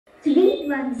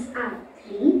ones are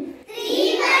 3.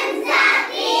 3 ones are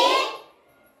 3.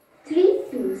 3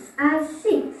 twos are 6.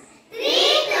 3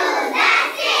 twos are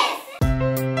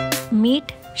 6.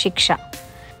 Meet Shiksha.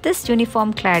 This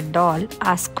uniform-clad doll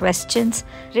asks questions,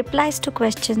 replies to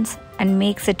questions, and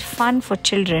makes it fun for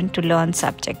children to learn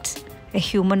subjects. A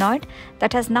humanoid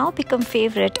that has now become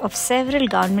favorite of several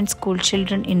government school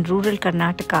children in rural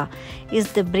Karnataka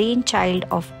is the brainchild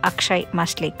of Akshay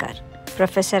Mashelkar.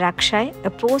 Professor Akshay, a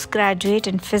postgraduate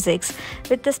in physics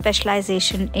with a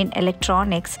specialization in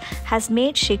electronics, has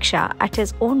made Shiksha at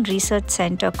his own research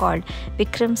center called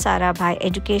Vikram Sarabhai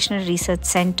Educational Research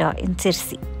Center in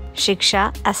Sirsi.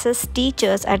 Shiksha assists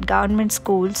teachers at government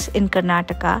schools in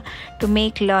Karnataka to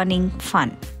make learning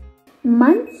fun.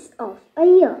 Months of a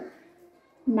year.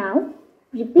 Now,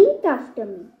 repeat after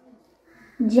me.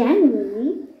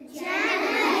 January,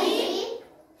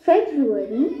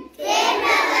 February,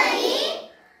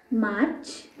 March,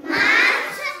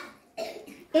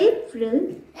 April,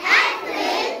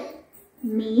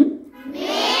 May,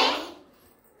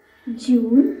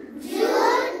 June,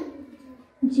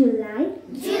 July,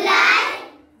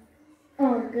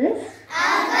 August.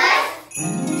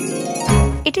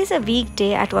 It is a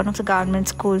weekday at one of the government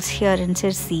schools here in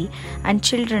Sirsi, and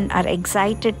children are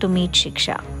excited to meet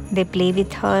Shiksha. They play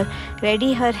with her,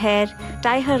 ready her hair,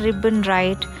 tie her ribbon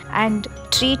right, and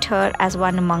treat her as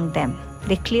one among them.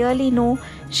 They clearly know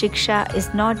Shiksha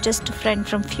is not just a friend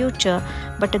from future,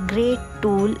 but a great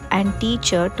tool and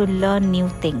teacher to learn new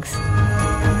things.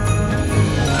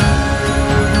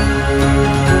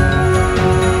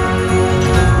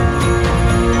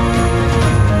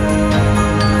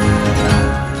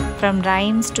 From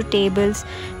rhymes to tables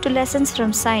to lessons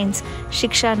from science,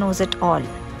 Shiksha knows it all.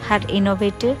 Her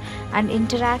innovative and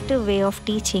interactive way of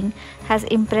teaching has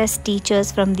impressed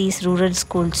teachers from these rural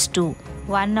schools too.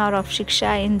 1 hour of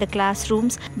Shiksha in the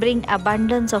classrooms bring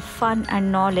abundance of fun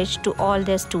and knowledge to all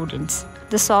their students.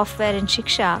 The software in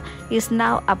Shiksha is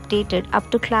now updated up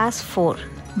to class 4,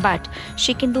 but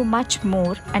she can do much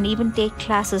more and even take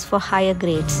classes for higher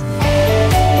grades.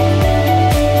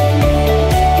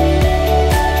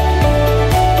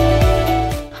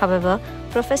 However,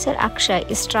 Professor Akshay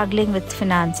is struggling with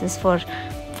finances for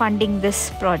funding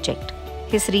this project.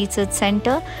 His research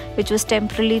center, which was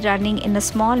temporarily running in a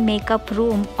small makeup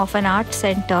room of an art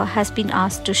center, has been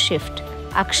asked to shift.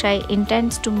 Akshay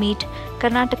intends to meet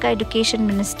Karnataka Education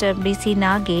Minister B.C.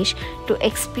 Nagesh to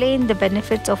explain the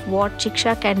benefits of what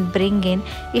Shiksha can bring in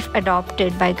if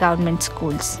adopted by government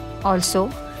schools. Also,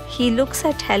 he looks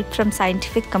at help from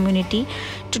scientific community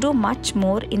to do much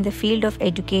more in the field of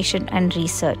education and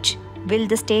research. Will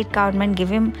the state government give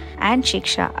him and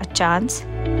Shiksha a chance?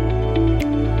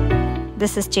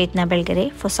 This is Chetna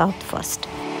Belgare for South First.